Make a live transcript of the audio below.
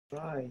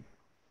Right.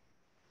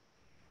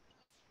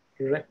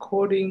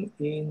 Recording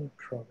in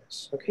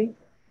progress. Okay.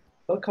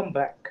 Welcome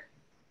back.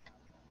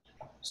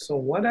 So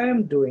what I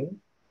am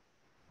doing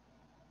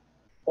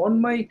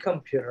on my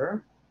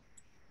computer,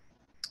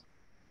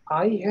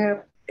 I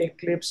have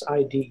Eclipse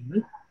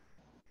IDE,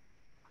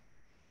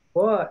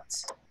 but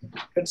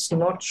it's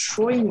not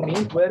showing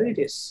me where it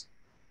is.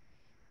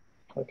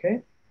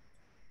 Okay.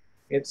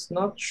 It's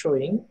not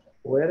showing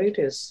where it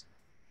is.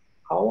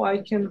 How I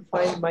can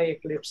find my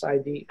Eclipse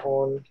IDE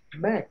on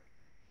Mac?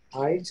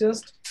 I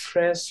just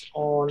press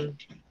on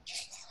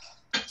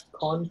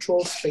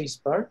Control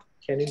Spacebar.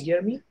 Can you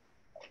hear me?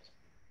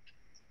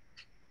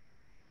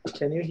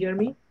 Can you hear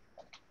me?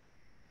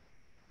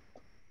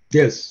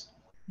 Yes.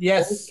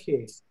 Yes.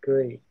 Okay,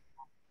 great.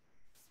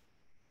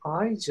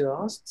 I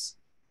just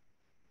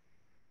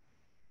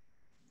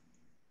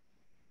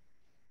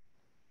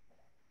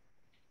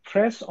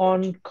press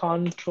on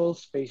Control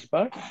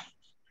Spacebar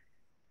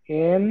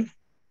and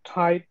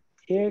type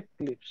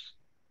Eclipse.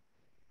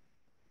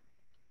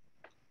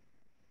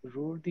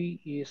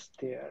 Rudy is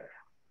there.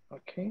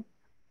 Okay.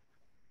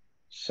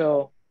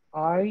 So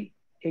I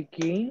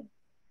again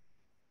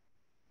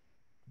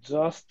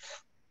just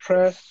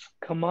press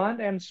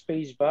Command and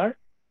Spacebar,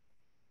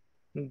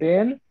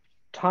 then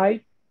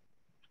type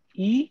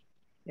E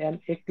and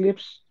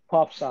Eclipse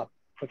pops up.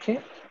 Okay.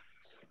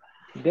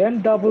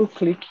 Then double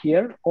click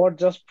here or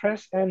just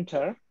press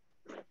enter.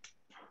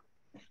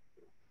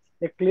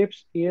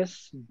 Eclipse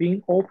is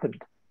being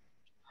opened.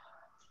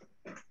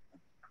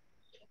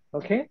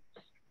 Okay.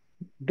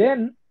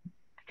 Then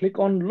click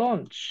on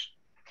launch.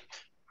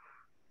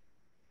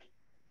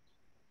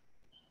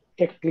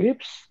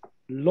 Eclipse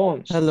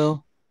launched.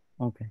 Hello.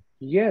 Okay.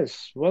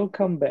 Yes,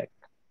 welcome back.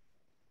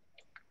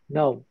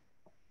 Now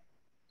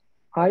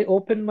I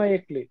open my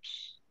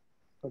Eclipse.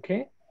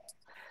 Okay.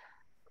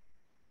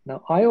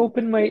 Now I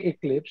open my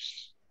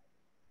Eclipse.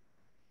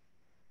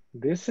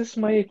 This is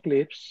my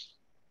Eclipse.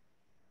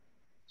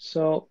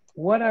 So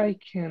what I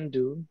can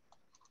do,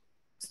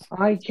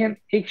 I can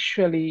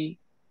actually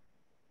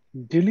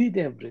delete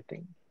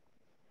everything.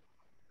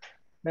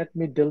 Let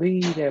me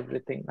delete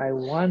everything. I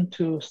want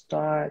to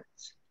start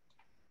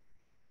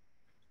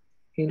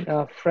in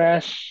a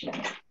fresh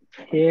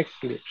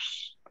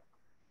Eclipse.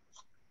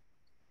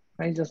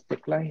 I just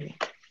decline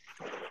it.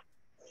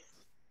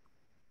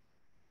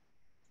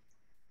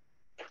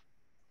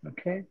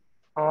 Okay.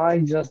 I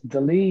just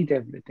delete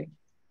everything.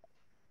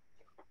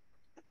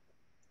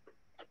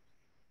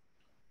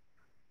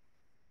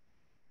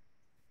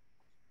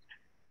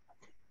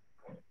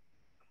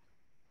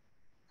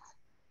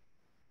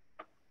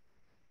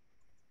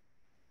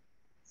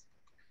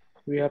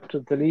 We have to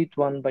delete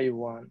one by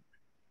one.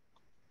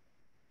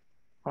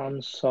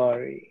 I'm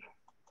sorry.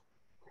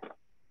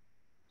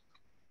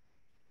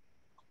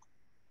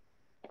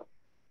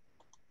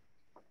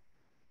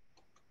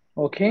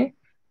 Okay.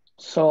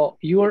 So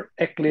your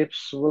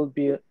Eclipse will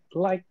be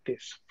like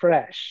this,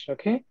 fresh.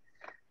 Okay.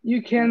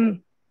 You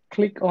can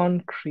click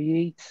on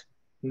create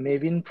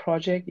Maven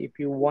project if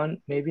you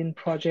want Maven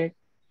project,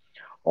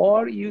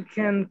 or you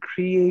can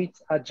create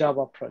a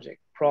Java project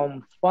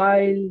from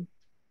file,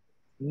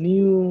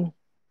 new,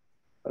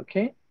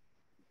 okay?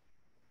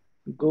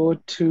 Go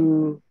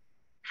to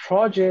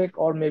project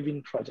or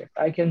Maven project.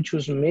 I can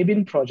choose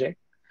Maven project.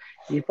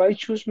 If I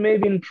choose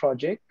Maven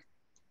project,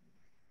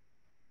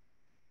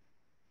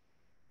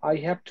 I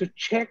have to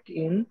check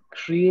in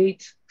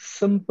create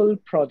simple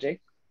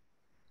project,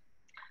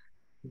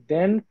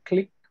 then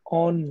click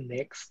on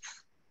next.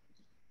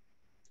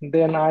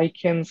 Then I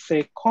can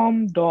say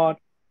com.java.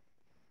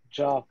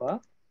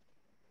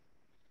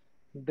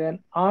 Then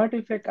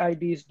artifact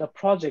ID is the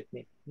project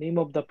name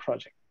of the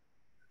project.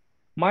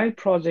 My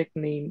project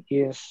name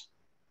is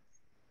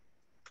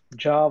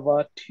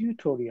Java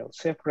tutorial.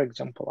 Say for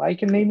example, I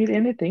can name it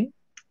anything,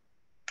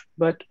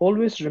 but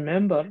always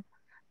remember,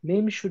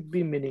 name should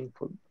be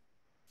meaningful.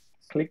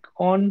 Click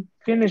on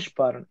finish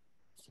button.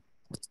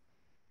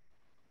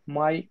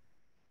 My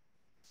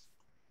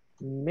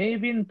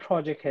Maven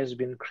project has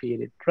been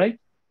created, right?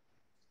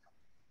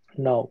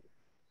 Now,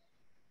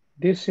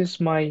 this is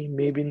my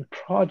Maven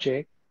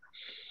project.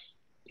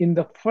 In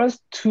the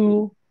first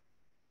two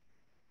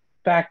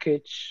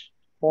package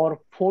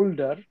or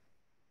folder,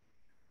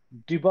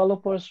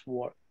 developers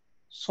work,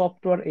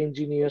 software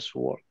engineers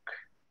work,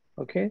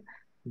 okay?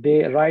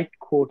 They write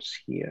codes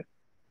here.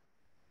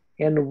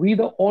 And we,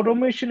 the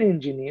automation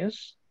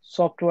engineers,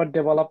 software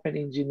development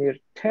engineer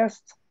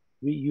test,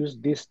 we use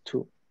this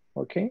too,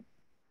 okay?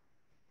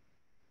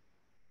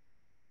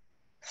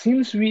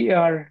 Since we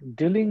are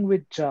dealing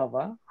with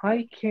Java,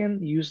 I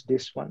can use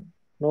this one,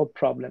 no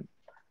problem.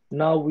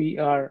 Now we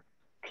are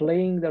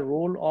playing the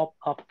role of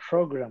a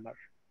programmer,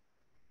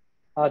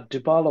 a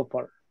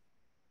developer,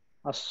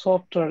 a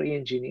software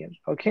engineer,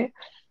 okay?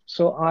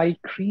 So I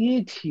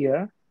create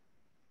here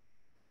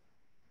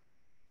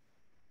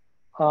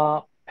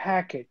a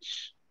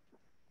package.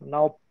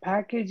 Now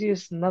package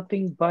is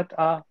nothing but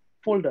a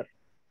folder,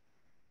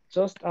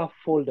 just a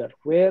folder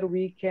where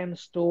we can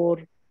store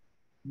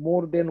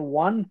more than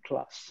one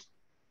class.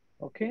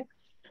 Okay,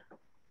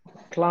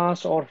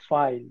 class or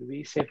file,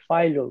 we say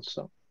file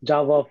also,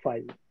 Java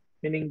file,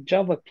 meaning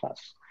Java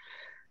class.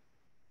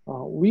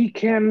 We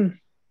can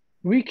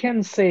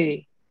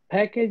say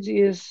package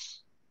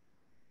is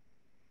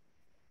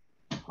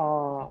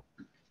a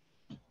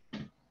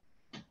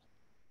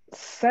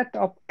set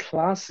of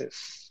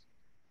classes.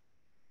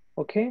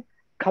 Okay,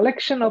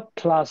 collection of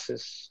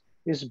classes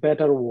is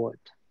better word.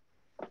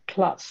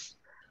 Class.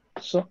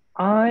 So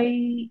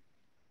I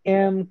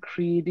am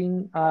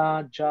creating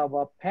a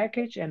Java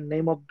package, and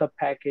name of the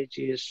package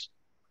is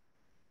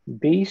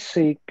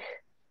basic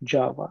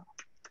Java.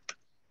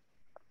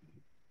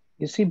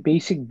 You see,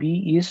 basic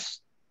B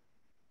is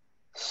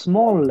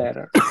small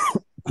letter.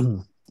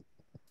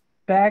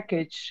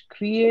 Package,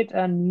 create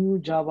a new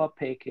Java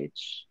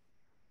package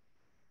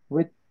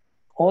with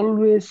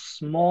always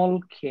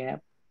small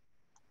cap.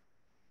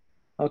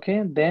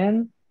 Okay,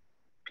 then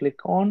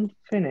click on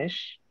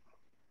finish.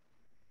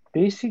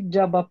 Basic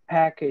Java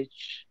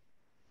package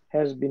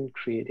has been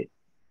created.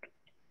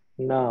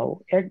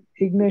 Now,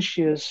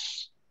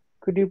 Ignatius,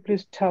 could you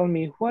please tell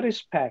me what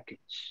is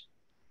package?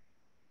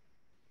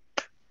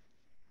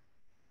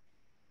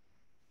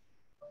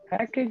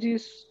 Package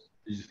is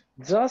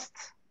just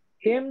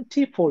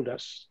empty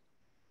folders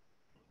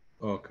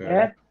Okay.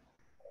 that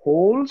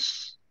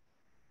holds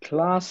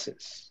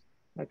classes.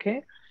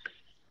 Okay,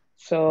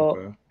 so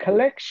Okay.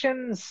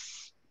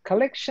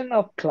 collection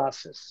of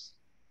classes.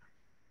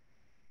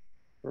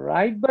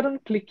 Right button,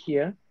 click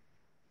here.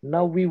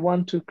 Now we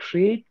want to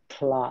create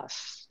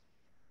class.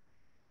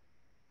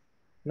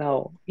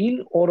 Now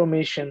in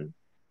automation,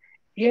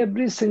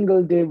 every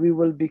single day we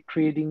will be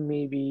creating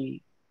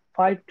maybe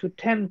 5 to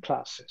 10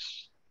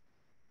 classes.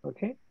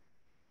 Okay,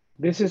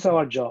 this is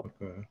our job.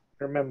 Okay.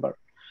 Remember,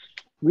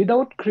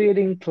 without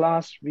creating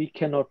class, we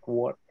cannot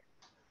work.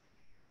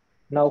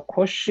 Now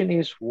question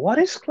is, what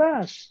is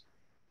class?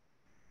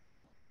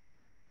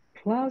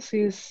 Class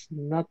is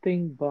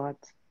nothing but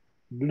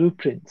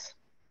blueprints.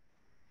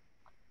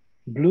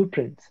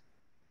 Blueprints.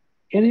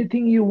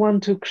 Anything you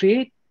want to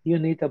create, you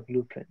need a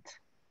blueprint.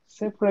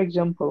 Say for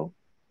example,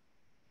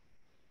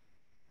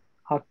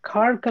 a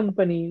car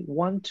company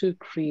want to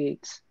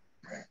create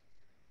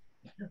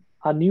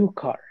a new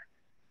car.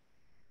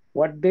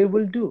 What they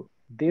will do,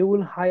 they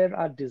will hire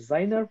a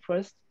designer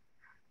first.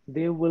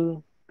 They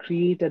will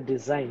create a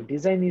design.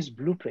 Design is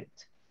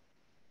blueprint.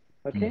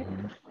 Okay.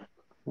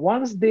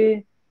 Once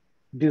they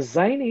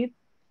design it,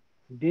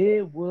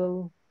 they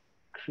will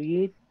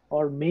create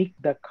or make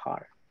the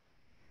car.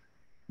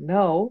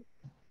 Now,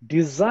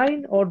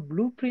 design or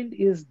blueprint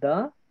is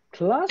the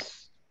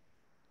class.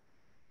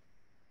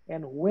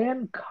 And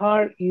when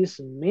car is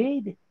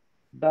made,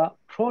 the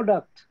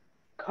product,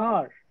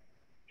 car,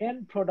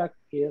 end product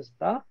is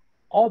the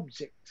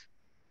object.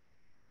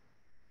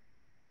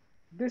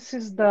 This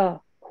is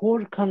the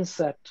core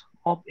concept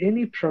of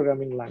any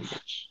programming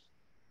language.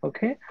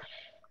 Okay,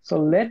 so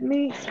let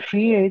me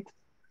create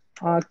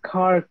a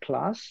car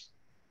class,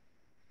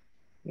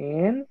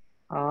 and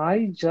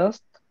I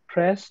just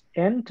press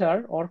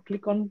enter or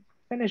click on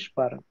finish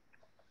button.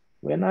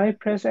 When I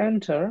press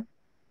enter,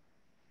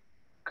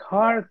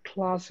 car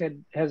class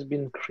has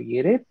been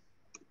created.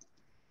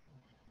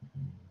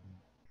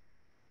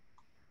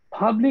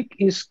 Public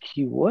is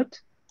keyword.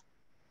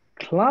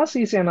 Class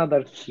is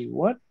another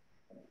keyword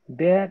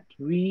that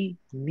we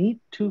need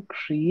to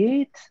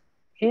create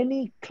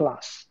any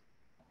class,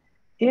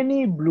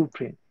 any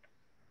blueprint.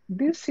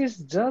 This is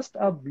just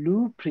a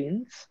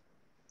blueprint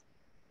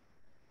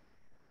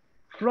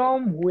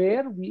from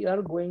where we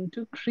are going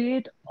to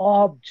create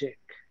object.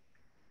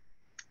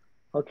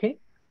 Okay,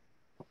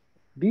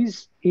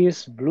 this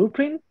is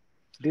blueprint.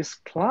 This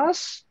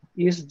class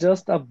is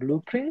just a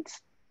blueprint.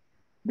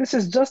 This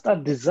is just a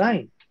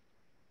design.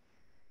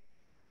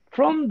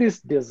 From this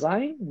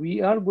design,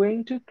 we are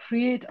going to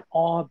create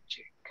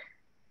object.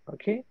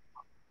 Okay,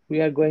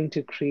 we are going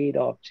to create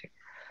object.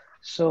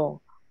 So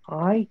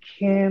I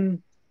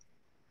can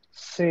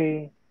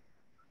say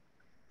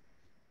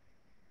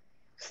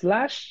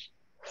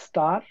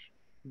 /star,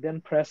 then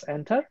press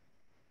enter.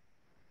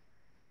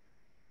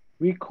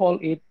 We call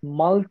it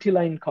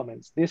multi-line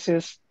comments. This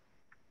is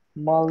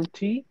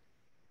multi-line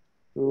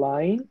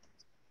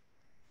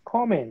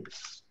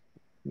comments,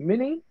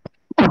 meaning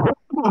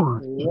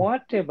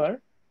whatever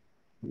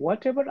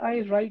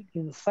I write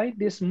inside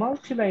this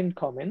multi-line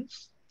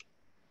comments,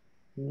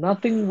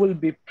 nothing will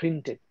be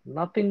printed,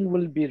 nothing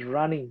will be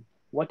running,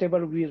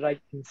 whatever we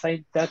write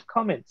inside that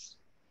comments.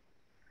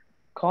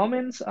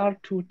 Comments are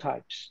two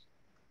types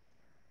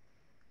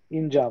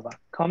in Java.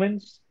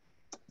 Comments,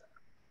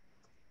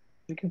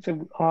 we can say,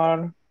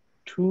 are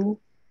two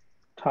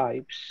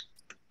types.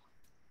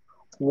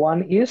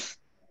 One is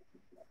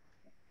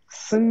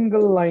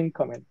single line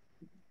comment.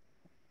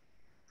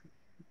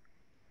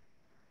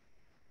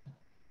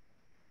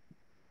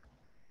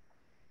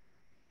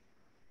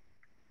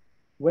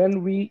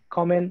 When we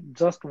comment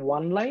just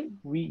one line,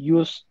 we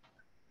use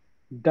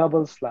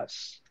double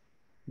slash.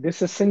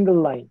 This is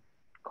single line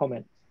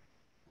comment.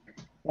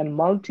 And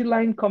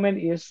multi-line comment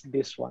is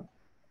this one.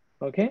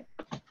 Okay.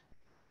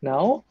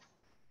 Now,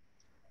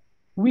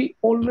 we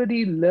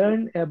already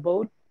learned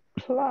about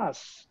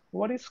class.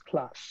 What is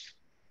class?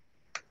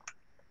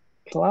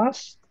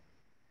 Class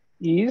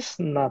is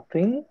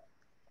nothing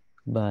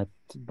But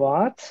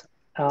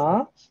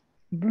a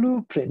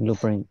blueprint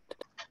blueprint.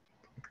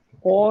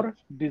 or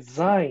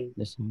design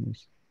This one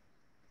is.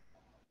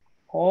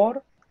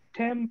 or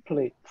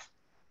template.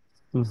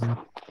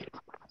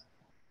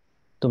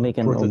 To make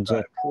an Prototype.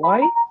 object.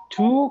 Why?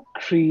 To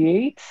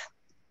create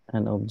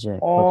An object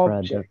or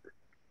product.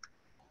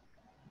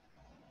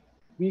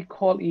 We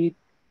call it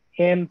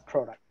end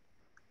product.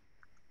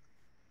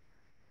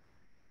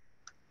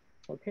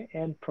 Okay,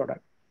 end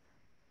product.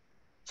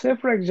 Say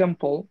for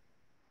example,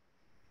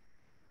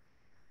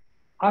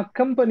 a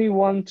company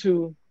want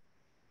to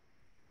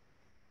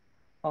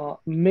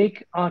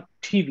make a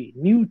TV,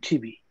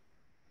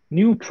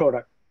 new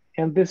product,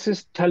 and this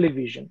is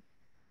television.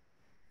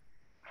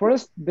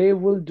 First, they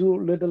will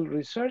do little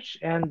research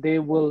and they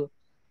will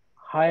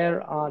hire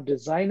a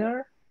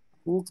designer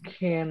who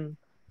can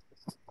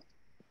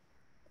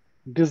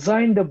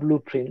design the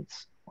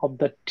blueprints of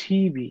the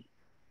TV.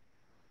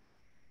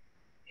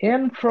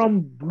 And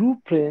from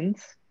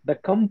blueprints, the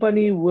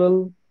company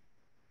will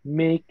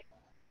make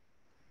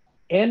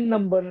n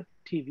number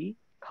TV,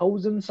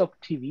 thousands of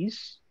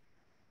TVs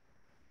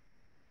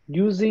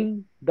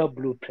using the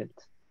blueprint.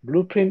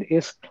 Blueprint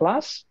is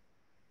class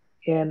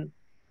and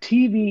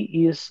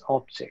TV is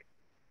object.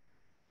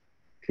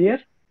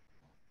 Clear?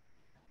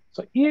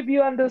 So if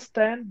you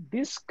understand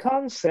this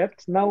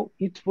concept, now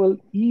it will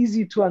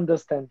easy to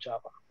understand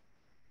Java.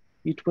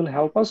 It will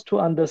help us to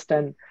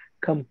understand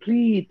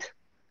complete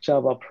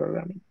Java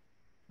programming.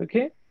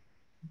 Okay?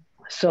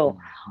 So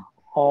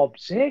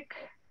object,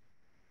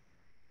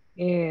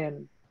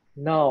 and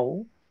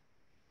now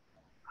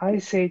I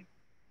say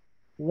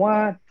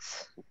what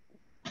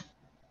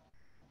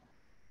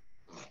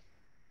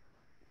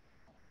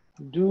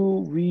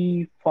do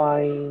we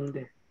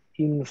find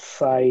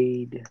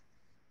inside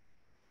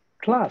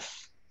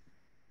class?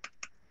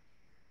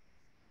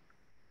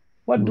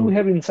 What do we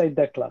have inside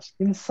that class?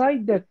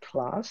 Inside that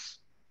class,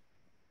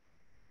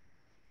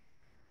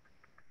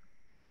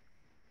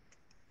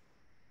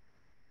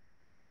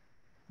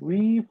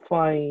 we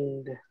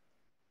find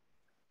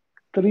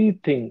three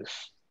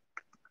things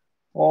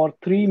or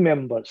three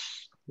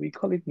members. We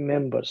call it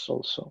members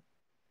also.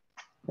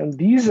 And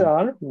these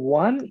are,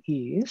 one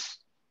is,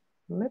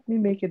 let me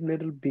make it a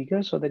little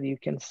bigger so that you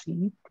can see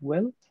it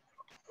well.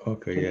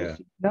 Okay, Can yeah. you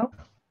see it now?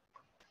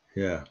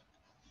 Yeah.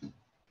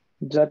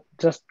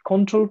 Just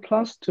Control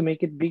plus to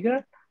make it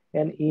bigger.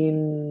 And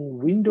in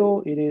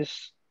window, it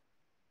is,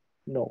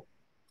 no.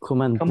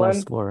 Command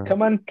plus for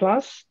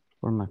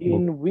MacBook.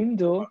 In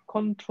window,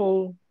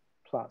 Control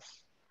plus.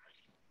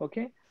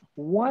 Okay.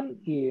 One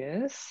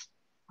is,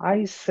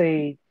 I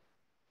say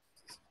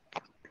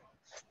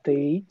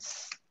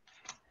states,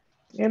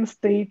 and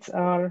states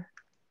are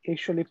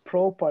actually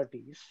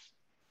properties.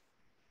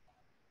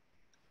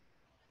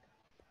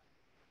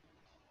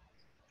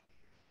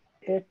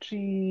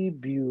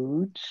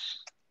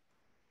 Attributes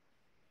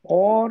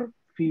or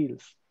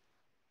fields.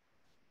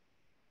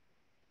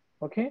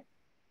 Okay.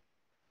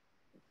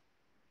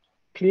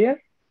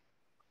 Clear?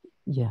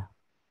 Yeah.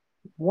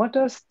 What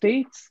are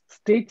states?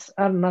 States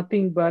are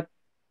nothing but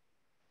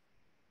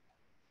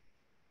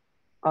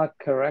a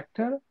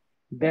character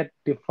that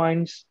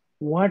defines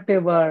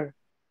whatever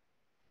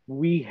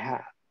we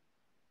have.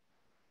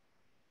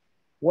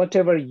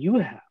 Whatever you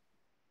have.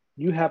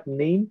 You have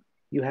name,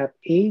 you have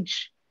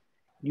age,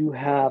 you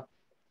have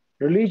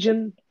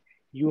religion,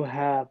 you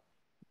have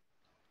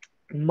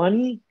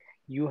money,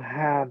 you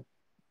have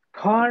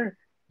car,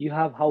 you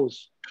have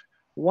house.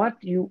 What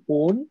you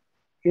own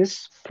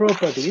is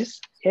properties,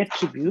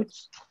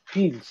 attributes,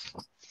 fields.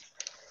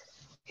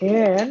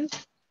 And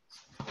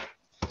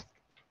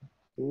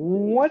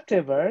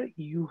whatever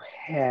you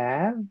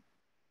have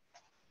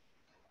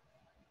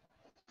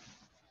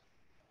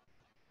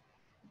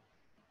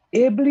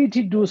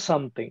ability to do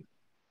something,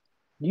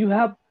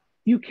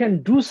 you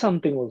can do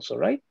something also,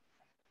 right?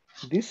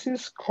 This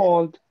is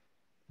called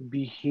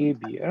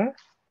behavior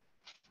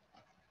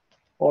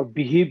or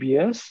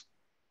behaviors,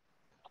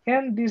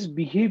 and these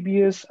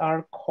behaviors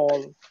are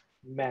called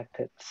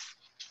methods.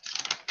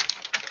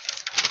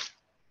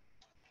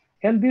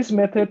 And these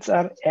methods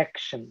are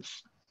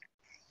actions.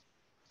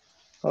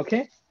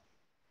 Okay?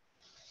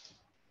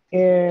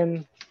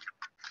 And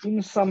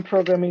in some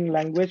programming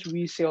language,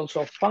 we say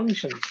also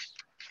functions.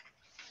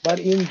 But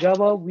in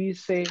Java, we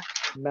say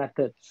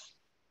methods.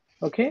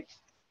 Okay?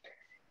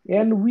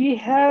 And we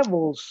have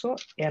also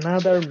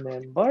another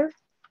member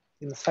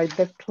inside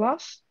the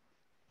class.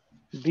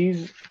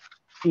 This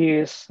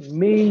is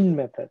main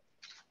method.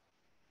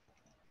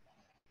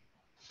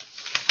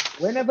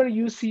 Whenever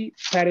you see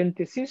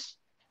parentheses,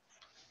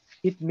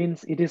 it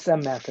means it is a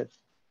method.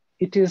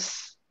 It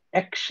is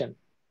action.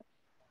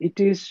 It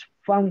is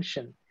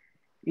function.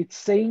 It's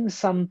saying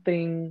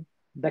something,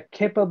 the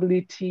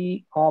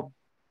capability of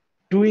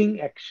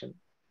doing action,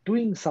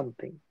 doing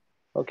something,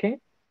 okay?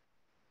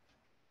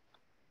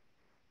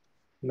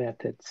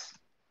 Methods.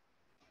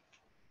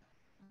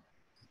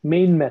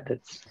 main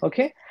methods.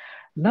 Okay,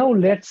 now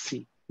let's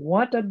see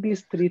what are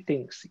these three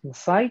things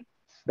inside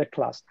the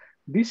class.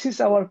 This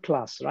is our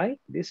class, right?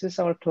 This is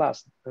our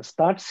class. It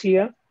starts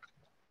here.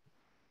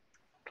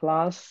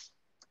 Class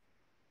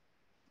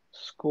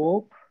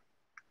scope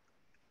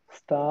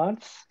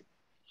starts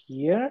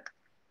here,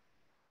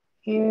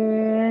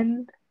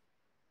 and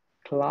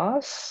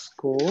class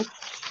scope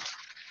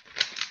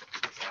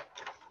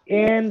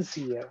ends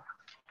here.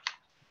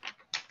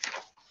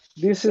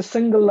 This is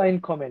single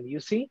line comment. You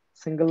see,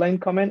 single line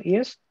comment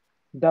is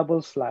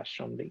double slash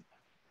only.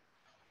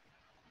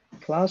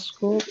 Class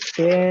scope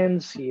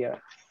ends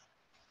here.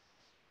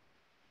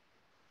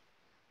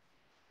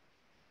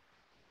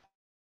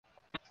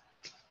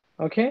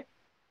 Okay,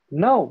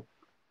 now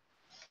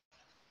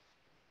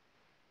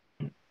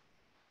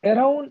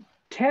around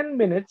 10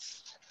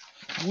 minutes,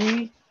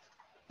 we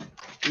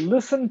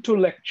listen to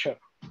lecture.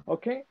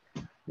 Okay,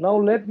 now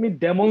let me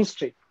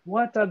demonstrate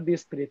what are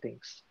these three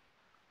things.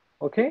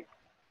 Okay,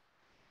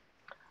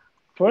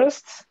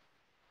 first,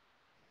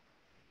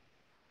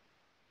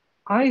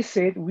 I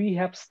said we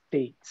have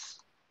states.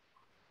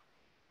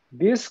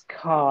 This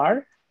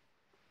car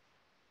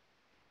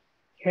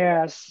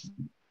has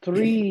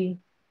 3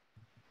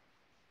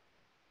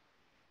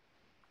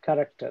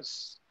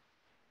 characters.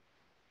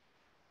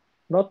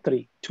 Not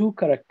 3, 2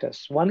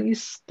 characters. One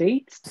is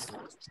states,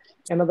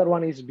 another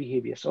one is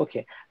behaviors.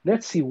 Okay,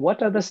 let's see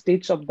what are the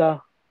states of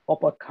a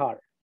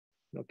car.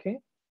 Okay,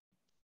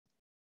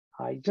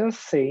 I just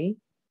say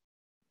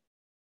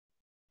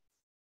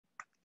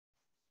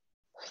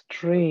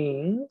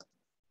string,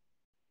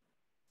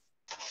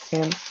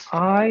 and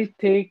I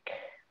take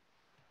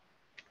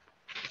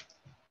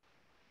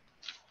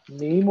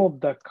name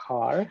of the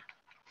car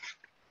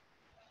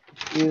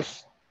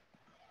is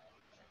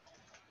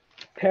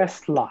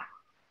Tesla.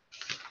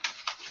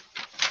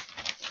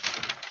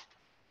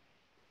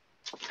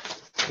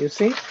 You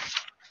see,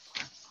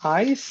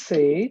 I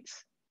say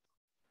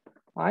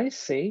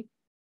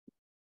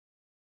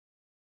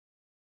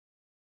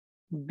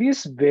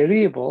this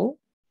variable,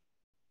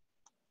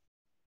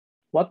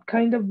 what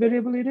kind of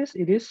variable it is?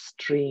 It is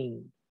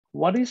string.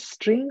 What is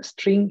string?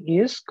 String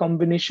is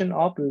combination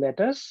of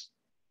letters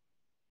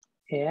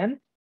and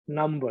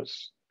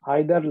numbers,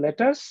 either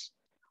letters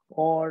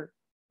or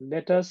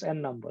letters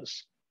and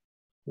numbers.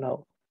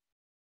 Now,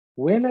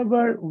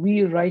 whenever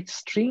we write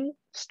string,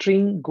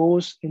 string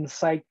goes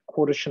inside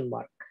quotation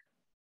mark.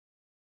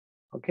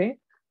 Okay,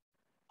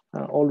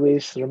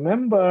 always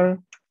remember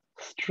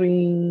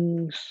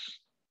strings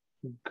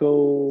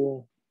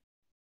go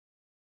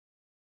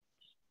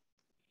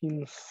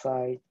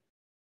inside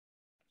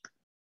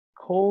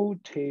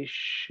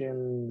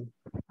quotation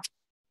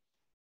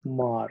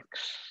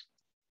marks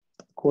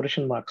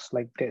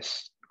like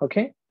this.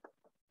 Okay,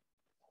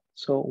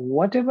 so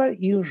whatever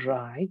you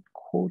write,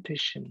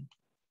 quotation,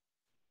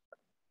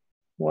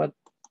 what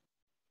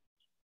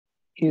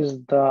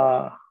is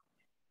the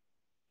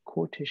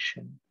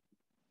quotation?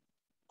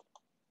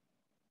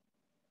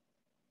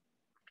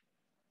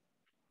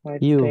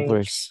 You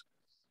first.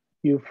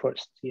 You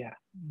first, yeah,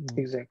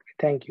 exactly.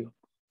 Thank you.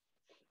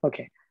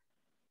 Okay,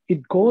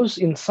 it goes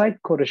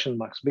inside quotation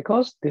marks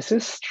because this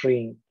is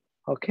string.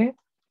 Okay,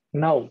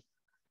 now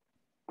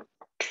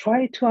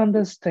try to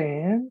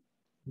understand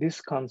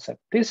this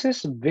concept. This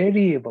is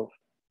variable.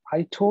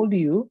 I told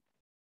you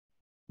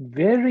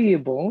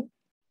variable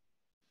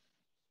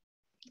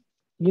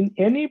in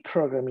any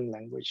programming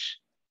language,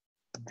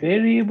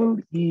 variable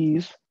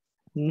is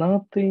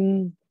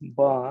nothing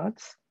but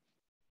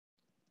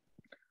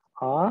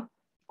a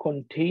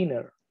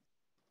container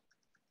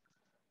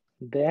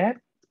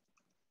that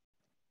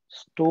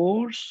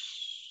stores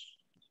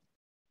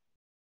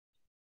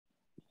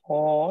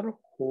or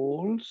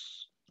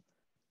holds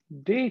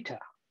data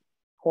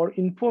or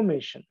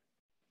information.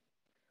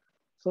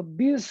 So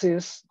this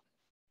is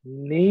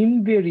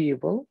name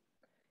variable.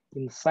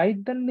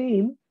 Inside the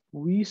name,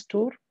 we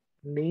store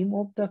name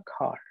of the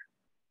car.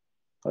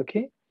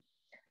 Okay,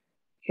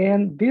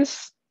 and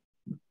this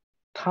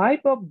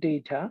type of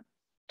data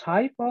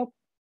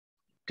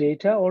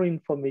or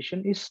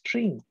information is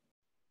string.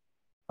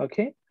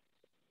 Okay,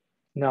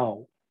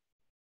 now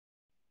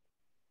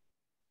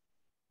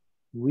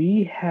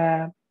we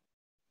have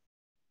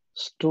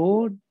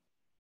stored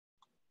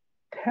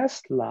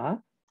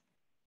Tesla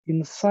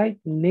inside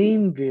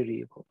name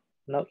variable.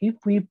 Now if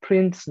we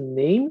print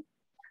name,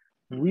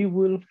 we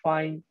will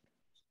find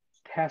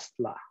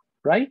Tesla,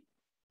 right?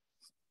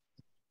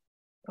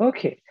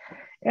 Okay,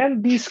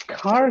 and this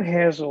car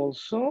has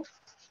also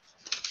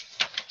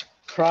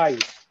price.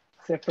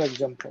 Say for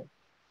example,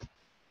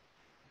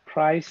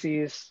 price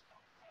is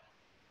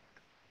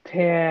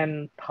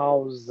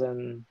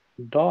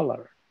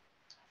 $10,000.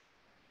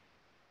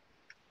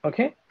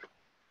 Okay,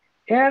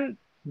 and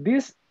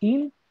this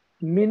in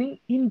meaning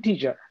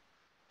integer,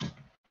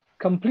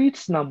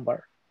 completes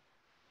number.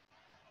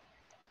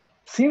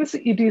 Since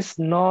it is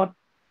not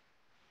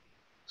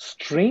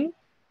string,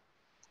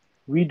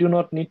 we do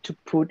not need to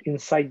put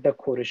inside the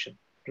quotation.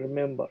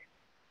 Remember,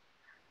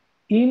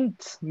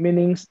 int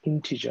means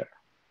integer.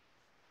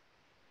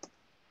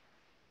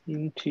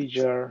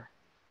 integer,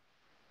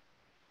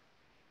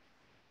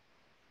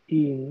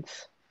 int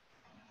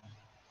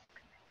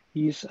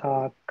is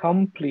a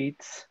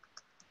complete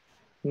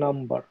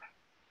number.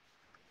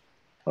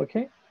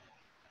 Okay.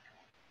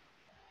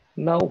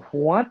 Now,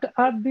 what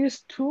are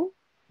these two?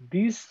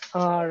 These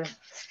are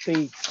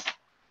states.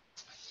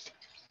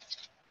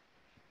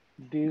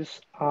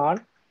 These are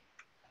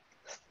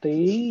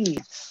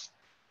states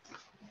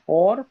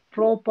or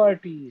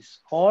properties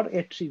or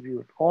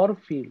attribute or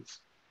fields.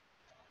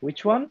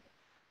 Which one?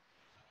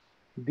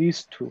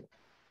 These two.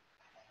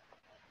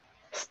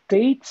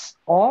 States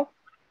of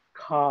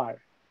car.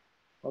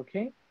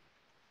 Okay.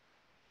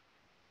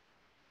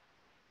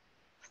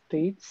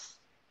 States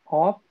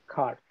of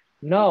car.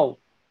 Now,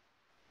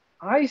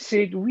 I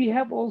said we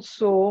have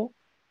also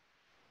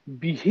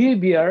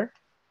behavior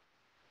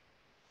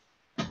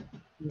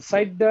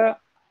inside the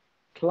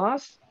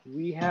class.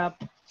 We have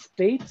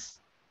states.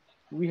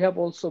 We have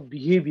also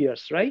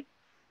behaviors, right?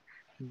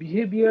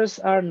 Behaviors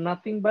are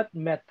nothing but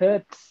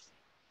methods.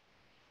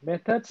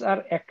 Methods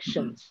are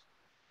actions,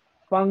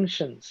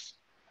 functions,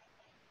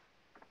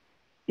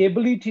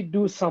 ability to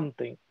do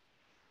something,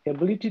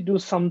 ability to do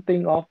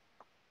something of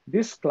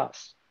this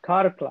class,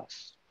 car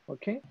class,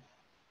 okay?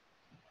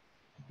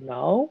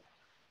 Now,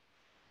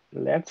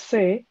 let's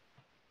say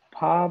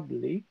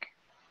public.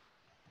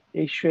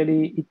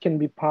 Actually, it can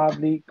be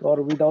public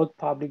or without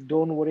public.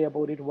 Don't worry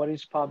about it. What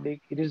is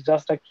public? It is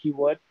just a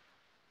keyword.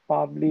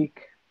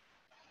 Public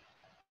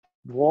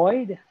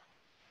void.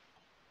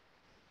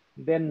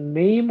 Then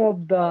name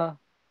of the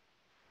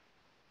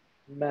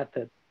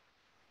method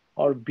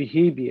or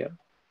behavior.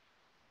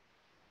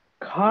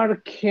 Car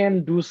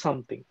can do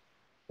something.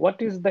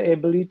 What is the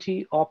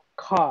ability of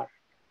car?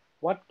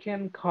 What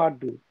can car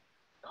do?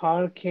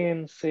 Car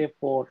can say,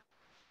 for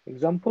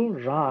example,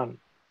 run.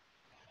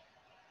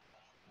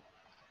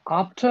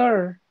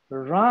 After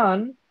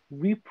run,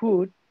 we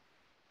put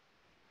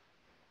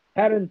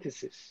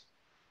parenthesis.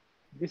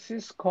 This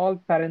is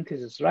called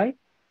parenthesis, right?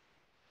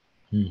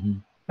 Mm-hmm.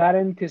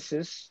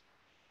 Parenthesis,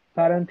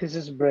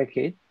 parenthesis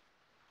bracket.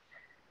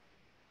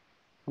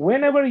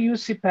 Whenever you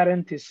see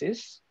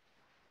parenthesis,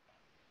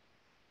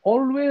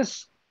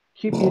 always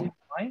keep it in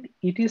mind,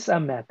 it is a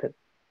method.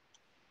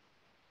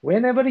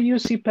 Whenever you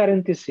see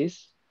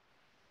parenthesis,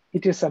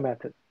 it is a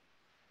method.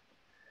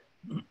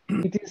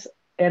 It is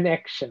an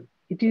action.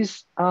 It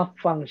is a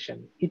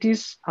function. It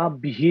is a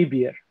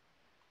behavior.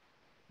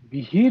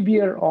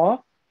 Behavior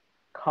of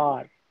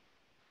car.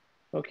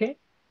 Okay?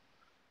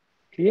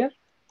 Clear?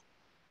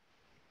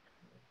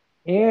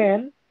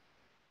 And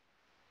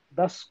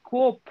the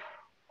scope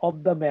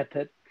of the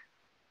method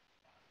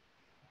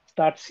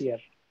starts here.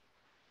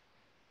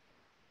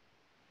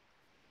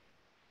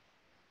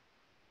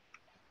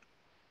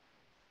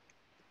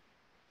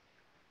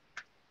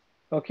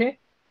 Okay?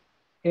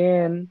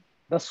 And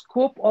the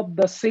scope of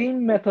the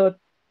same method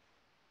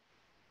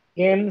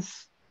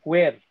ends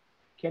where?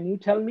 Can you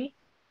tell me?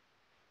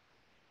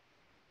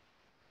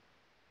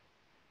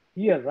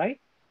 Here,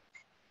 right?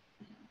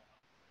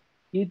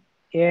 It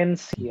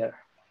ends here.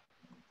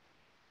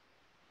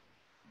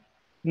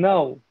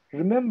 Now,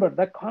 remember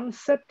the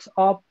concept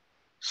of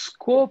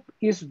scope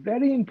is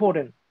very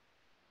important.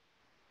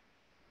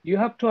 You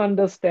have to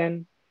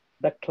understand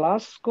the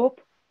class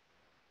scope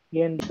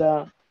and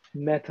the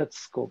method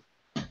scope.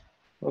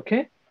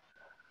 Okay?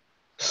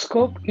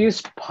 Scope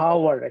is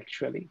power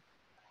actually.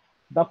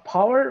 The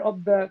power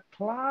of the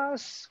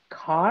class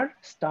car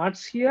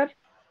starts here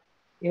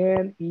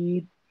and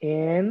it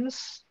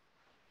ends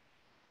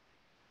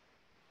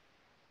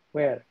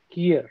where?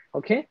 Here,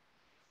 okay?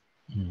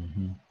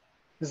 Mm-hmm.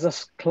 This is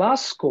a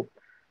class scope,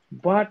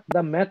 but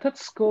the method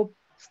scope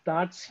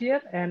starts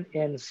here and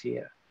ends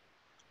here.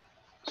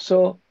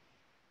 So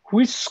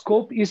which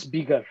scope is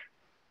bigger?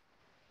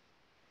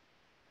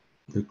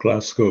 The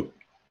class scope.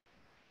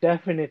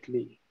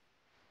 Definitely.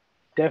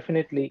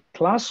 Definitely.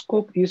 Class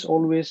scope is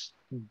always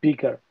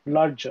bigger,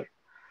 larger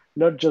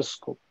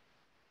scope.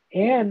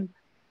 And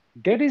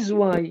that is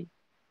why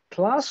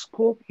class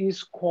scope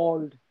is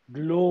called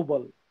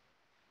global.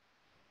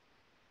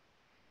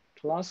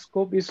 Class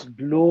scope is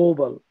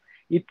global.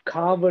 It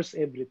covers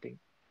everything.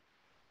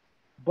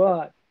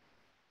 But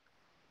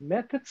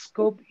method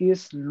scope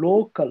is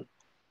local.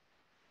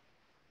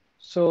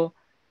 So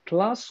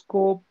class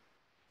scope,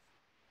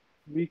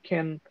 we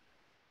can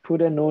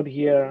put a note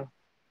here.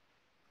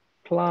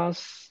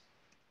 Class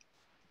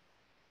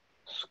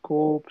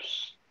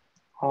scopes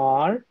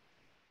are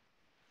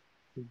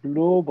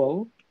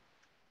global,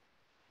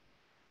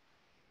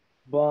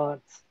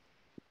 but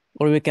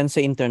Or we can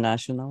say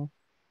international.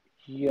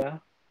 yeah,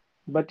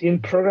 but in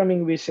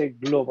programming we say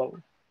global.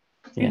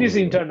 Yeah. It is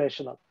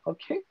international,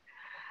 okay?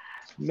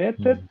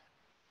 Method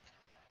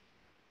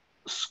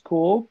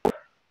scope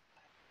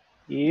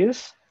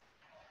is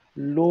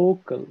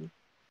local.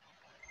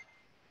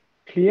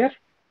 Clear?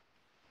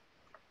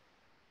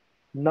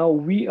 Now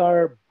we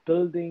are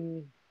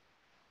building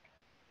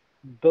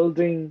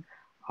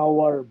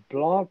our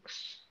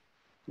blocks.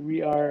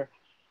 We are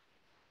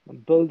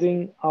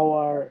building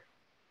our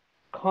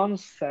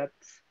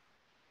concepts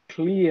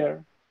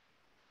clear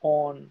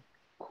on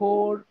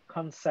core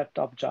concept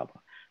of Java.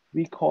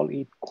 We call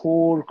it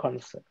core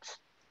concepts.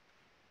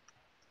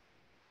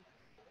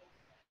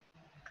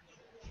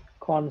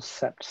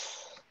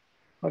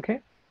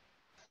 Okay.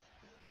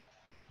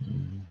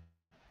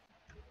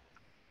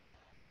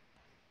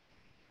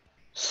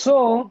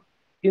 So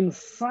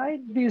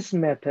inside this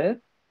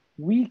method,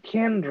 we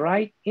can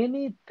write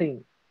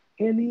anything.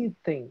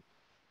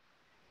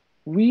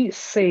 We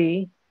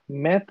say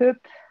method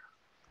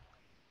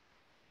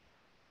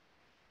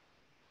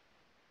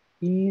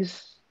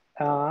is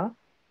a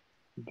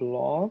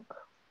block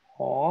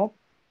of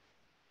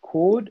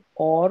code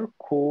or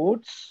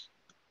codes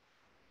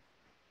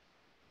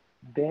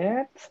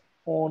that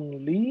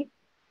only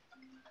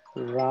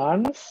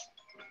runs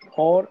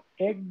or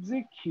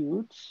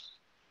executes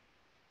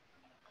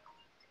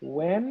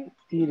when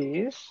it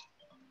is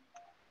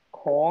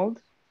called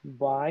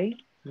by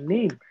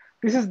name.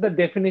 This is the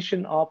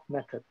definition of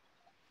method.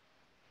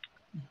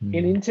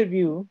 In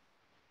interview,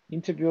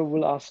 interviewer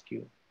will ask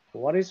you,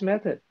 what is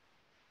method?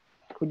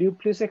 Could you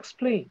please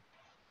explain?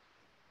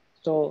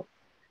 So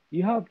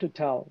you have to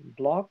tell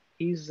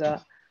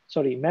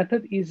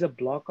method is a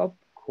block of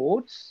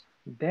codes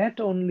that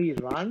only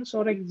runs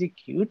or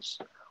executes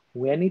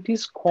when it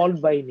is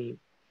called by name.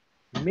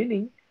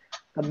 Meaning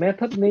the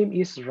method name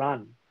is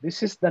run.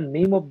 This is the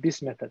name of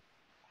this method.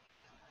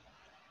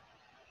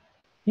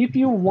 If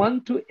you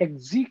want to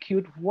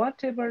execute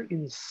whatever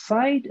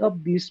inside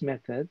of this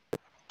method,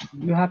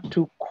 you have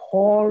to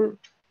call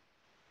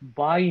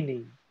by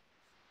name.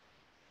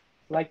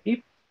 Like if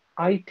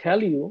I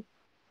tell you,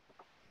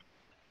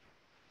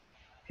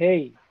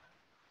 hey,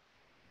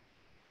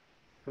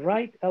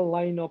 write a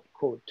line of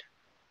code.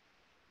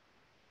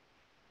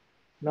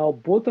 Now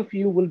both of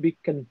you will be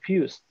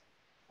confused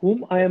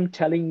whom I am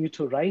telling you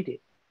to write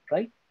it,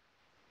 right?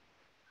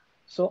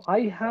 So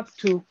I have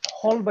to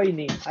call by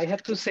name. I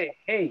have to say,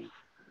 hey,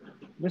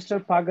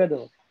 Mr.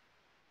 Pagado,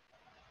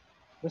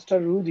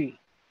 Mr. Rudy,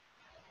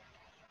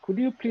 could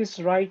you please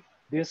write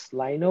this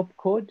line of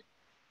code?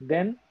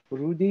 Then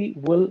Rudy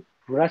will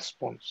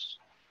respond.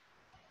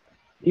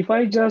 If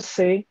I just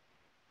say,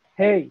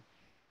 hey,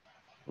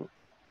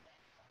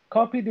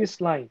 copy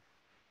this line.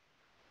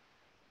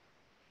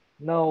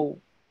 Now,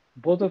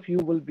 both of you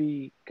will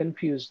be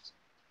confused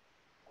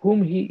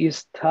whom he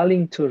is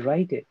telling to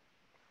write it.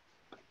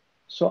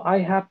 So I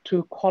have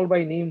to call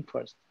by name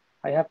first.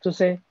 I have to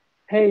say,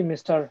 hey,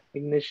 Mr.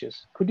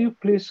 Ignatius, could you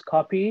please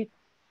copy it?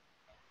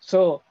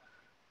 So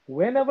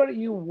whenever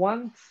you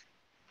want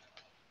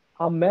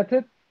a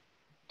method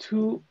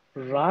to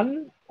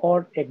run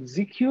or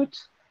execute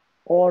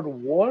or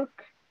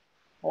work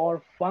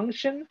or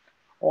function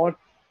or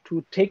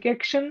to take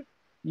action,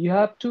 you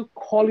have to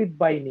call it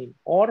by name,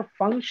 or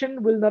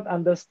function will not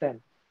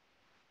understand.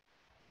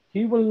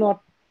 It will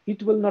not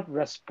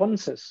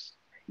respond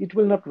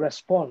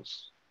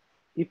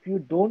if you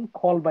don't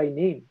call by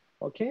name.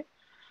 Okay,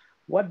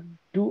 what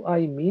do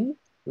I mean?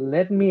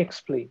 Let me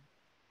explain.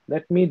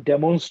 Let me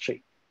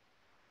demonstrate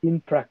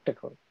in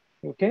practical.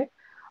 Okay,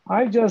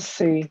 I just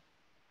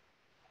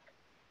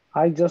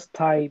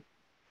type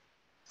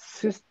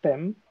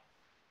system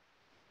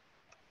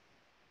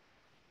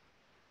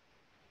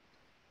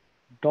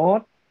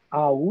dot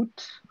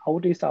out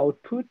is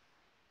output.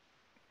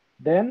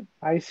 Then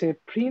I say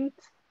print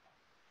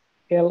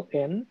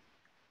ln.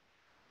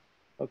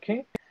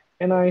 Okay,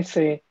 and I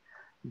say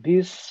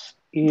this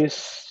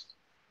is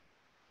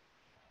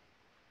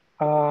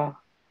a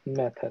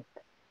method.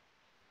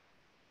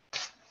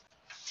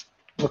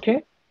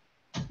 Okay,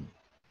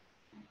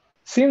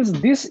 since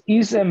this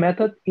is a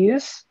method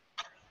is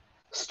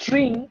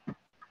string,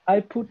 I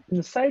put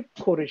inside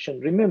quotation,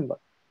 remember.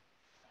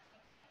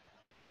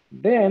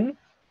 Then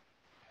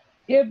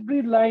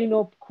every line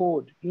of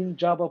code in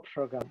Java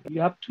program, you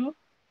have to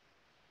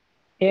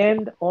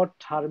end or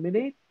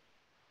terminate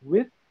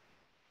with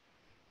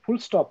full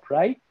stop,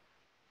 right?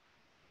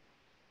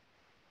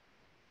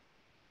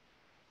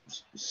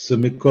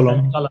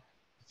 Semicolon.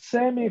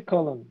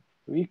 Semicolon.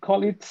 We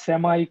call it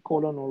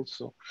semicolon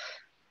also.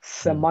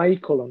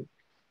 Semicolon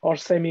or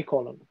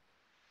semicolon.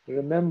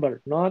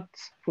 Remember, not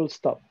full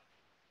stop.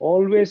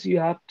 Always you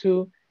have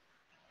to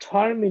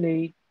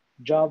terminate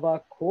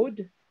Java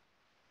code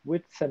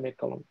with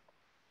semicolon.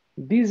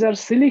 These are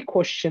silly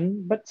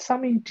questions, but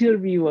some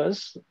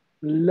interviewers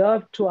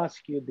love to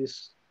ask you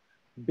these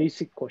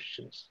basic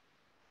questions.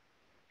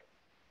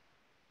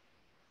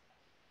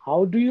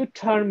 How do you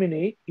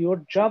terminate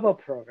your Java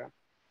program?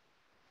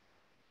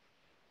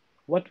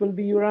 What will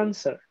be your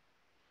answer?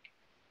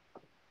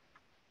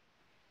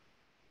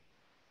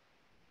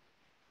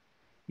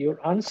 Your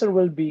answer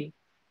will be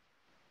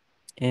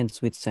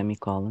Ends with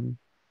semicolon.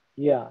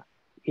 yeah,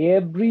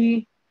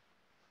 every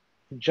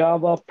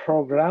Java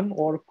program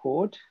or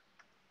code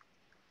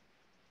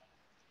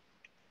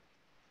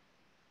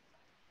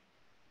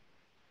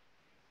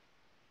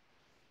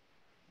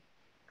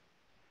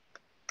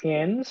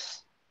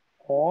ends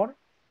or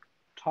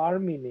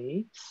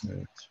terminates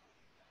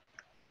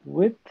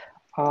with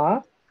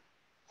a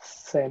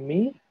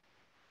semicolon.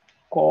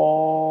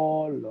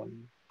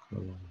 colon.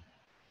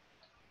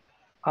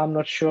 I'm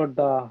not sure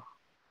the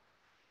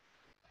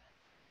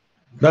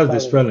That's the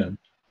spelling. spelling.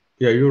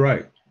 Yeah, you're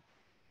right.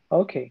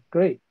 Okay,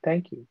 great.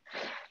 Thank you.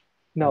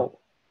 Now,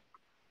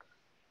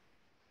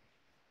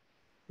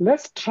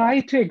 let's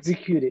try to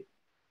execute it.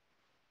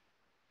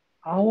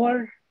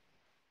 Our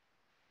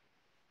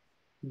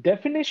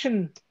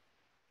definition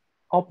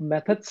of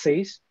method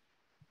says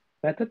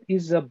method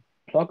is a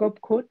block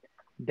of code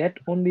that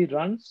only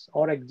runs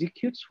or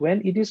executes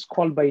when it is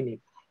called by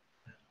name.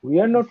 We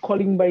are not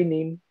calling by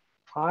name.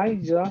 I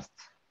just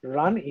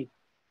run it.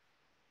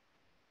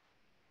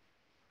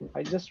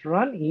 I just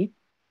run it.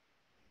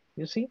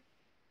 You see?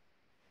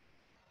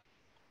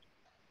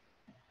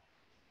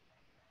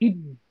 It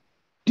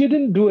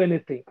didn't do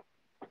anything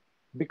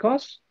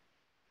because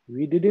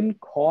we didn't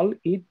call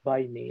it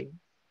by name.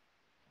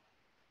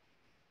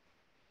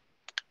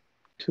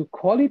 To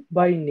call it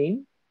by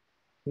name,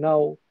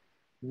 now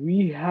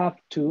we have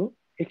to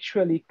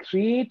actually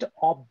create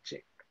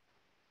object.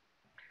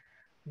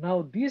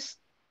 Now this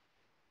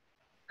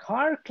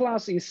car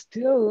class is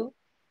still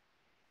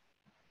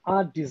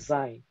a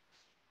design,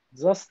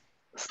 just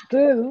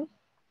still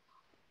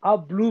a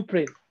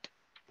blueprint,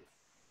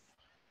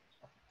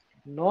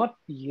 not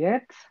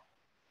yet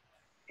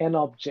an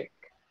object.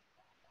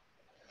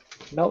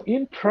 Now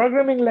in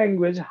programming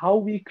language, how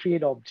we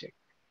create object?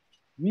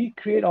 We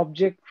create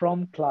object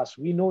from class.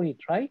 We know it,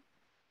 right?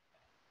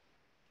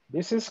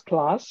 This is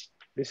class,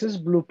 this is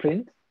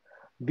blueprint.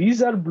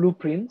 These are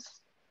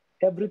blueprints.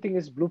 Everything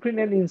is blueprint,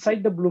 and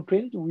inside the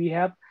blueprint, we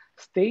have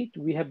state,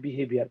 we have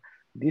behavior.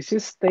 This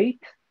is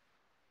state,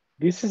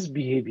 this is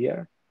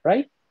behavior,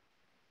 right?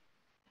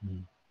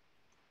 Mm.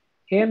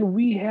 And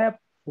we have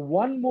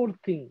one more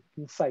thing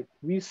inside,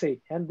 we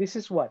say, and this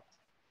is what?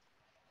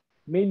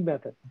 Main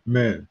method.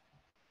 Man.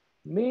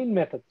 Main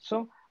method.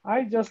 So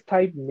I just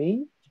type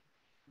main,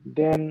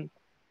 then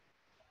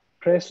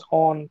press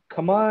on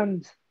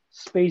command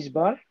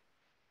spacebar.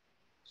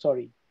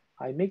 Sorry,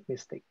 I make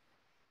mistake.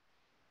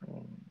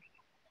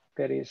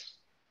 There is,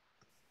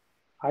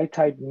 I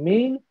type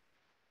main,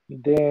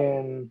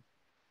 then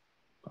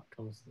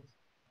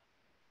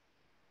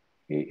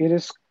it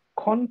is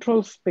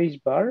control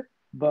spacebar,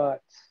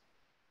 but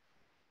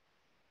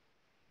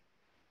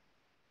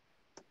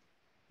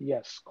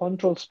yes,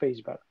 control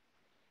spacebar.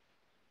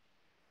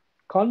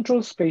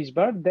 Control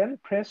spacebar, then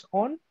press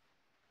on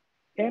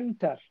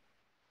enter.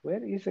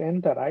 Where is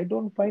enter? I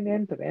don't find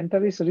enter.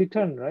 Enter is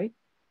return, right?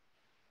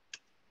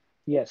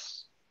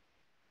 Yes.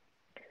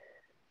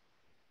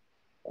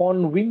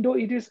 On window,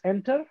 it is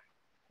enter.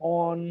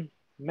 On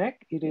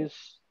Mac, it is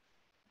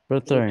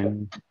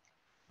Return.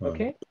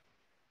 Okay.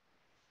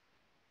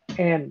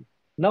 And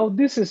now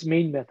this is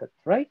main method,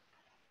 right?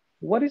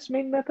 What is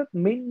main method?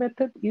 Main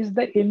method is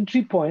the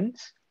entry point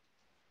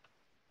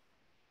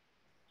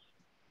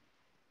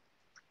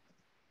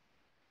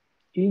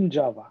in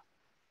Java.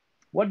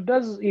 What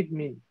does it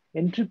mean?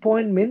 Entry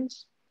point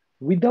means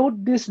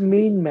without this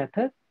main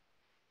method,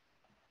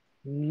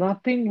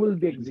 nothing will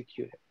be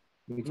executed.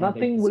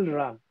 Nothing will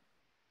run.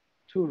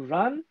 To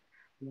run,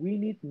 we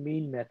need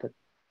main method.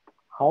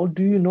 How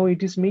do you know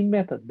it is main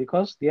method?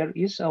 Because there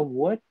is a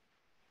word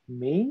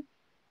main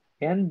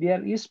and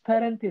there is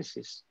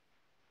parenthesis.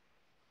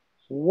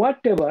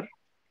 Whatever,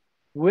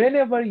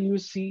 whenever you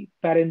see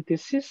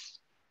parenthesis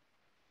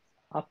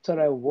after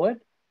a word,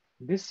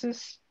 this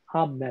is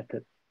a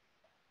method.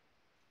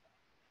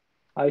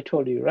 I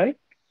told you, right?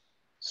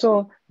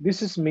 So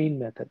this is main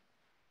method.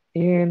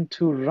 And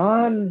to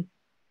run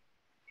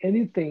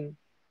anything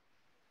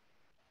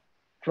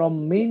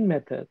from main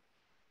method,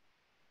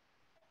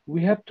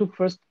 we have to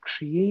first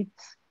create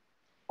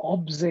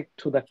object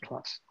to the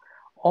class,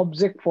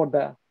 object for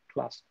the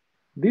class.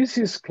 This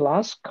is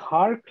class,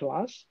 car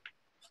class.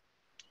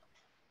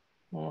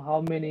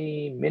 How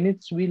many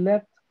minutes we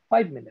left?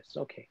 5 minutes,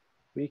 okay.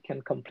 We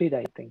can complete,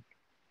 I think.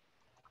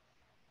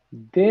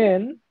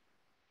 Then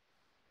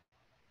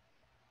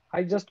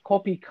I just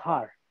copy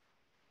car.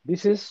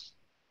 This is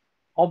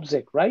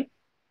object, right?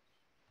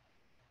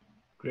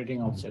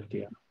 Creating object,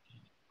 yeah.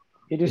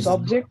 It is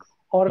object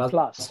or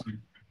class?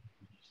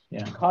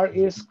 Yeah. Car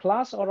is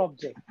class or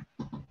object?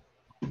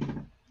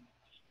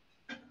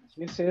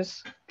 This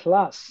is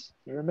class.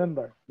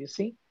 Remember, you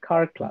see,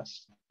 car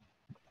class.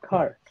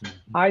 Car.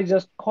 I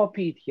just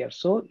copy it here.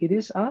 So it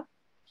is a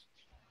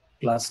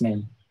Class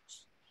name.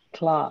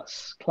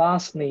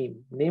 Class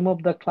name. Name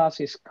of the class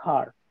is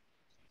car.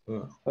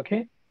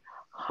 Okay.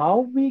 How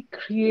we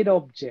create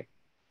object?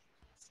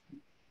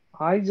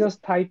 I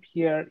just type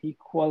here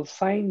equal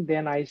sign,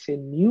 then I say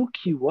new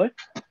keyword.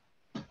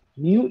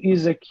 New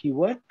is a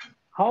keyword.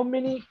 How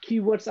many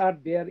keywords are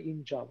there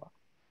in Java?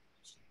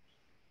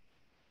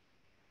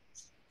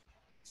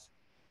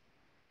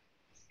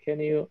 Can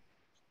you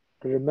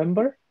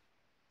remember?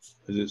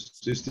 Is it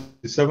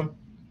 67?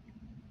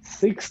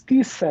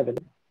 67.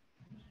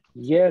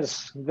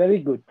 Yes, very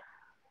good.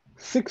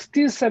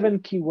 67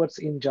 keywords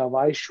in Java.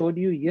 I showed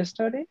you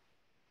yesterday.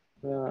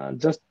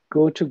 Just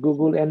go to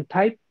Google and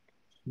type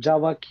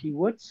Java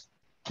keywords.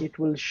 it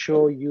will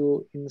show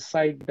you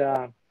inside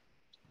the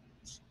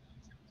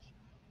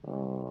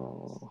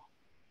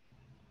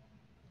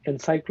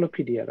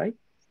encyclopedia, right?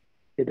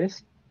 It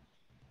is.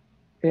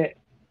 Yeah,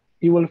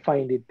 you will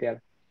find it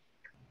there.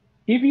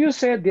 If you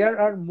say there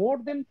are more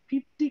than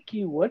 50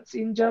 keywords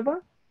in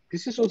Java,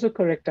 this is also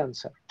correct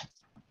answer.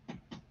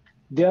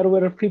 There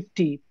were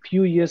 50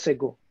 few years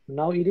ago.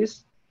 Now it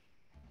is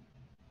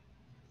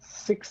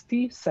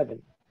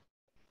 67.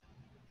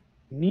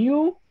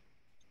 New,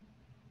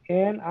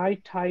 and I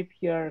type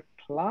here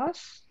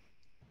class,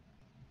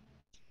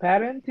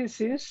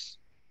 parenthesis,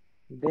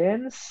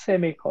 then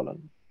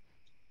semicolon.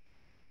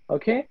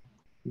 Okay,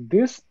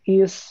 this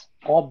is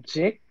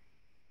object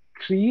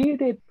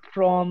created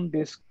from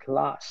this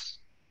class.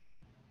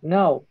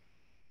 Now,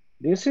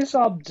 this is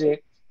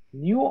object,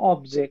 new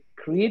object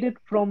created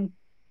from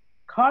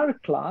car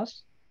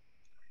class,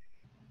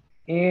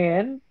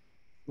 and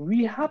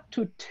we have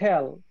to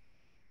tell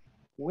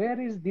where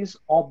is this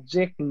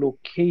object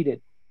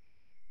located.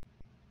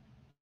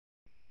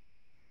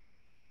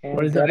 And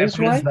What is the that is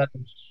why,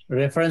 value?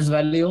 Reference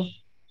value?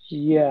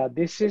 yeah,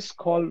 this is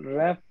called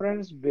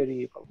reference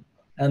variable.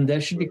 And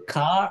there should be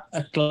car,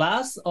 a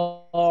class,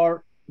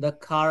 or the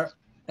car,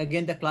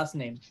 again, the class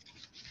name.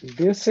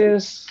 This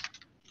is,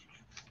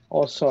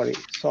 oh, sorry.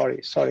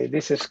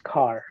 This is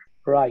car,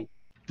 right?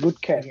 Good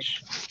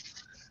catch.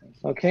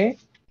 Okay,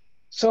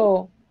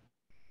 so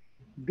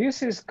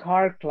this is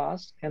car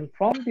class, and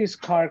from this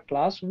car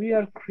class, we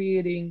are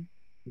creating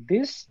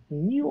this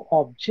new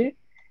object,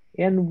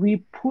 and we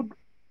put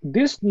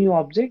this new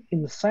object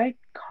inside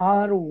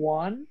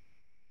car1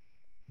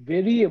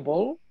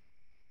 variable,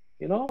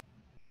 you know,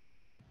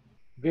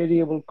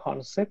 variable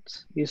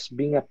concept is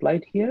being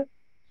applied here.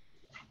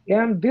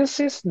 And this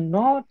is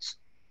not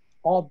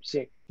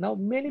object. Now,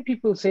 many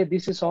people say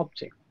this is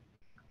object,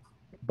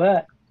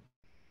 but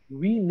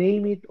we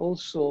name it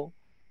also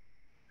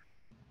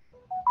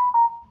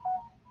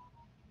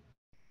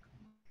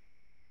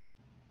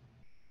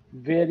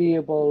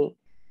variable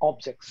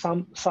object.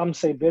 Some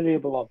say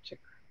variable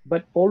object,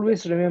 but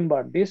always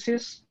remember this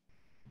is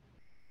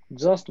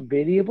just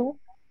variable,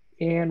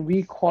 and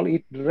we call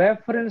it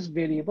reference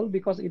variable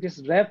because it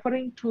is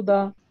referring to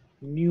the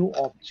new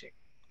object.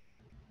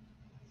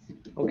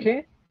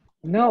 Okay,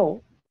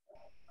 now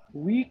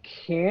we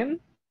can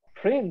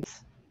print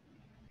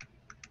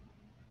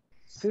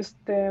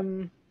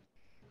system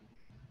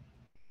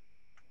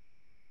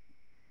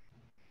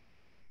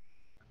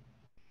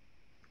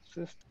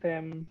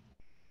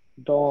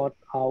dot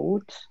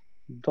out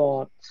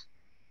dot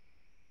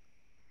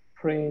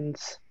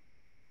prints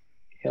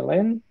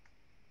ln.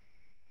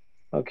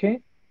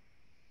 Okay,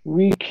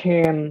 we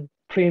can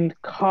print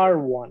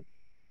car1.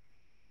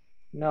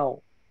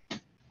 Now,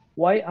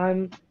 why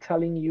I'm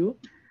telling you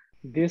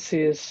this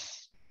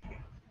is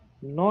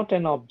not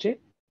an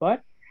object,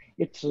 but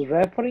it's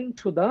referring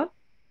to the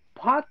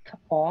path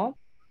of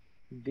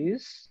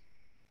this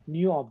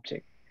new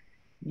object.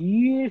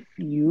 If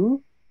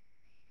you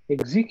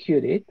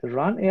execute it,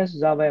 run as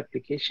Java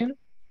application,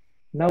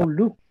 now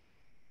look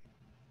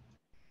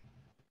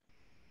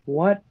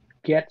what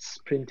gets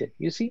printed.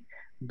 You see,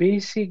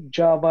 basic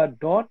java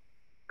dot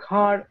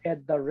car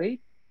at the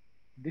rate.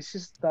 This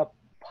is the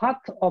path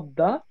of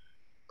the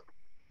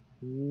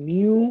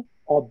new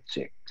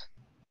object.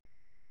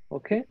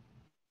 Okay,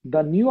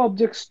 the new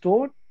object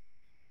stored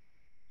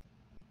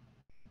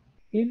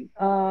in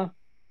a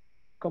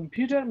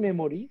computer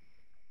memory,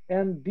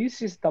 and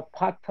this is the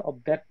path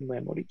of that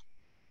memory.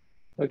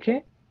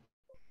 Okay,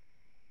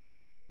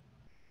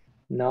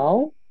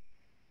 now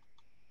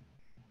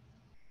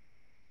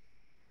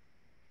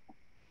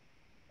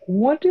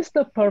what is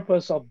the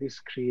purpose of this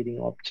creating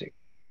object?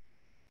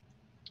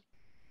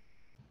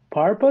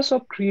 Purpose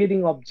of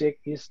creating object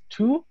is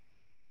to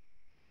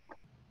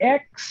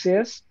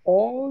access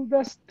all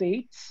the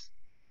states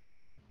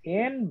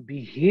and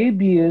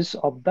behaviors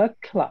of the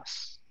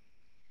class.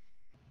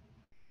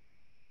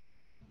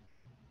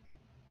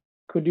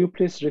 Could you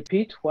please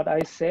repeat what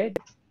I said?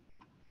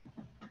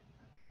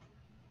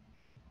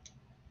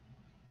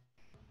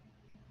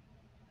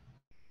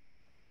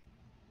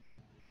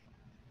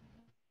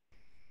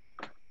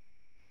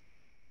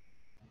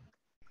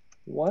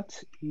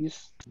 What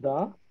is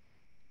the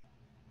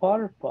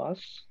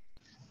purpose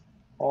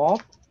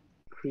of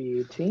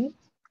creating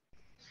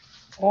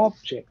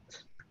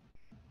object?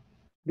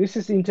 This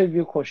is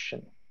interview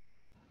question.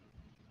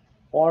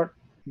 Or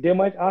they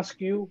might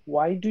ask you,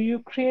 why do you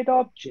create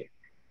object?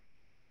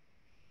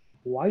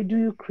 Why do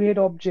you create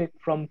object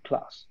from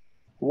class?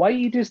 Why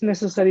it is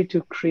necessary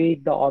to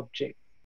create the object?